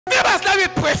Members, let me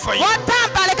pray for you.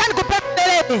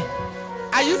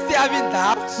 Are you still having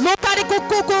doubts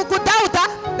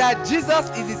that Jesus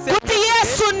is the same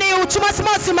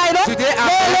today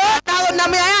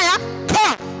and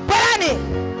come?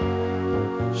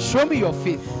 Show me your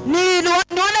faith, and I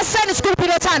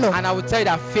will tell you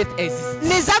that faith exists. I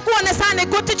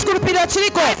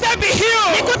said be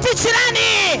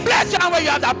healed. Bless your hand where you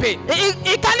have that pain. I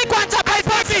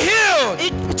said be healed.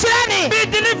 Be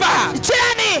delivered.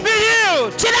 Be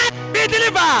healed. Be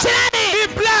delivered. Be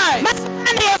blind.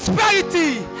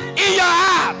 Prosperity in your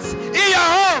heart, in your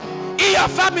home, in your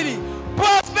family.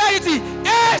 Prosperity.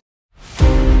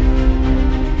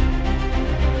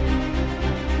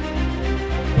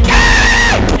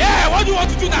 Yeah, what do you want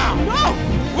to do now? No.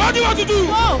 What do you want to do?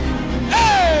 No.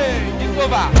 Hey, it's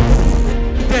over.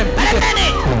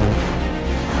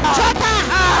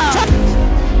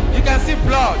 You can see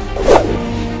blood.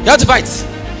 You have to fight.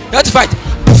 You have to fight.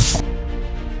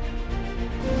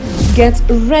 Get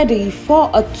ready for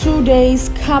a 2 days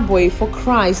Kabwe for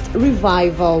Christ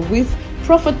revival with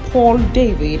Prophet Paul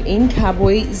David in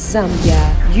Kabwe,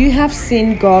 Zambia. You have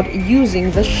seen God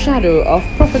using the shadow of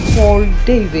Prophet Paul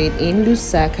David in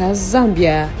Lusaka,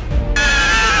 Zambia.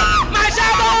 My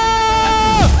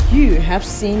shadow! You have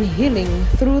seen healing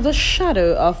through the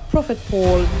shadow of Prophet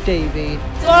Paul David.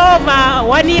 Over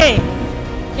 1 year.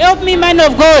 Help me, man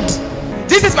of God.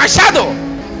 This is my shadow.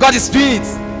 God is doing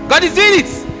it. God is doing it.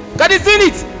 God is doing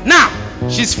it. Now,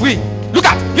 she's free. Look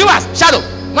at, viewers, shadow.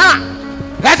 Mama,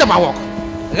 rise up and walk.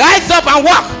 Rise up and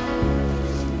walk.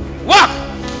 Walk.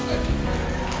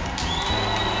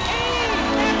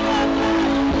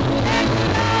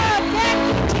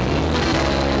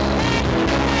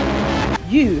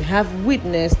 You have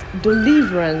witnessed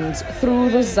deliverance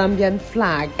through the Zambian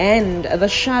flag and the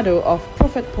shadow of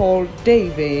Prophet Paul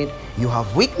David. You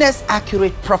have witnessed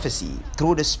accurate prophecy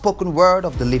through the spoken word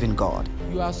of the living God.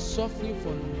 You are suffering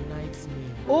from nightmare.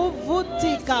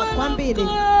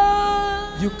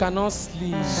 You cannot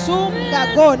sleep.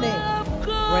 When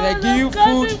I give you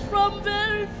food,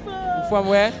 from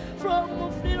where? From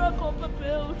Miracle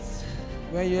Belts.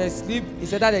 When you are asleep,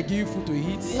 is that they give you food to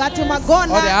eat? Or they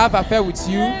Or have affair with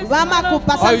you?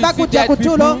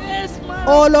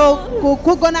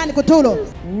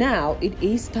 Now it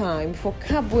is time for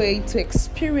Kabwe to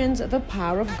experience the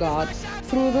power of God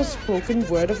through the spoken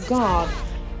word of God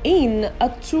in a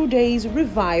 2 days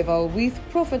revival with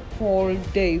Prophet Paul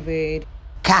David.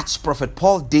 Catch Prophet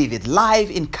Paul David live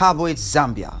in Kabwe,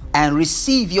 Zambia, and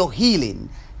receive your healing,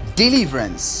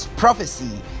 deliverance,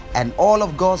 prophecy, and all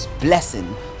of God's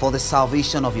blessing for the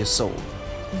salvation of your soul.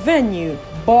 Venue: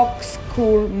 Box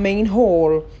School Main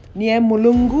Hall near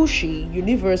Mulungushi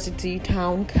University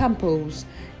Town Campus.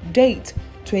 Date: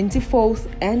 24th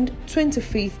and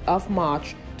 25th of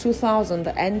March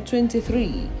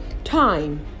 2023.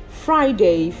 Time: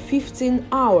 Friday 15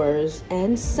 hours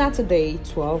and Saturday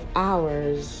 12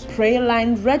 hours. Prayer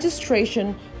line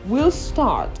registration will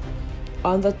start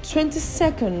on the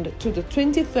 22nd to the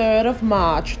 23rd of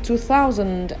March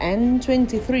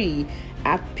 2023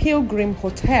 at Pilgrim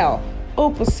Hotel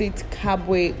opposite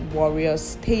Kabwe Warriors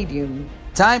Stadium.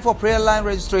 Time for prayer line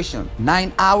registration: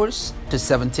 9 hours to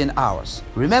 17 hours.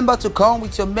 Remember to come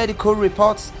with your medical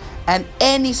reports and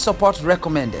any support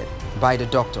recommended by the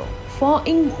doctor. For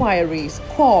inquiries,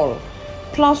 call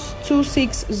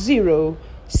 +260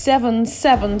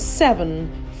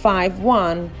 777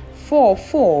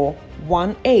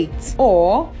 514418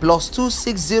 or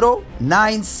 +260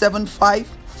 975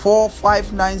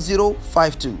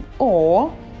 459052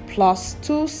 or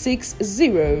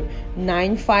 +260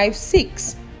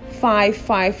 956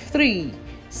 553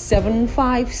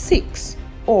 756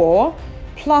 or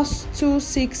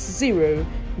 +260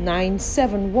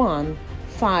 971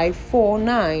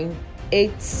 549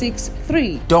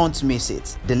 863. Don't miss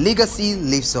it. The legacy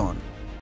lives on.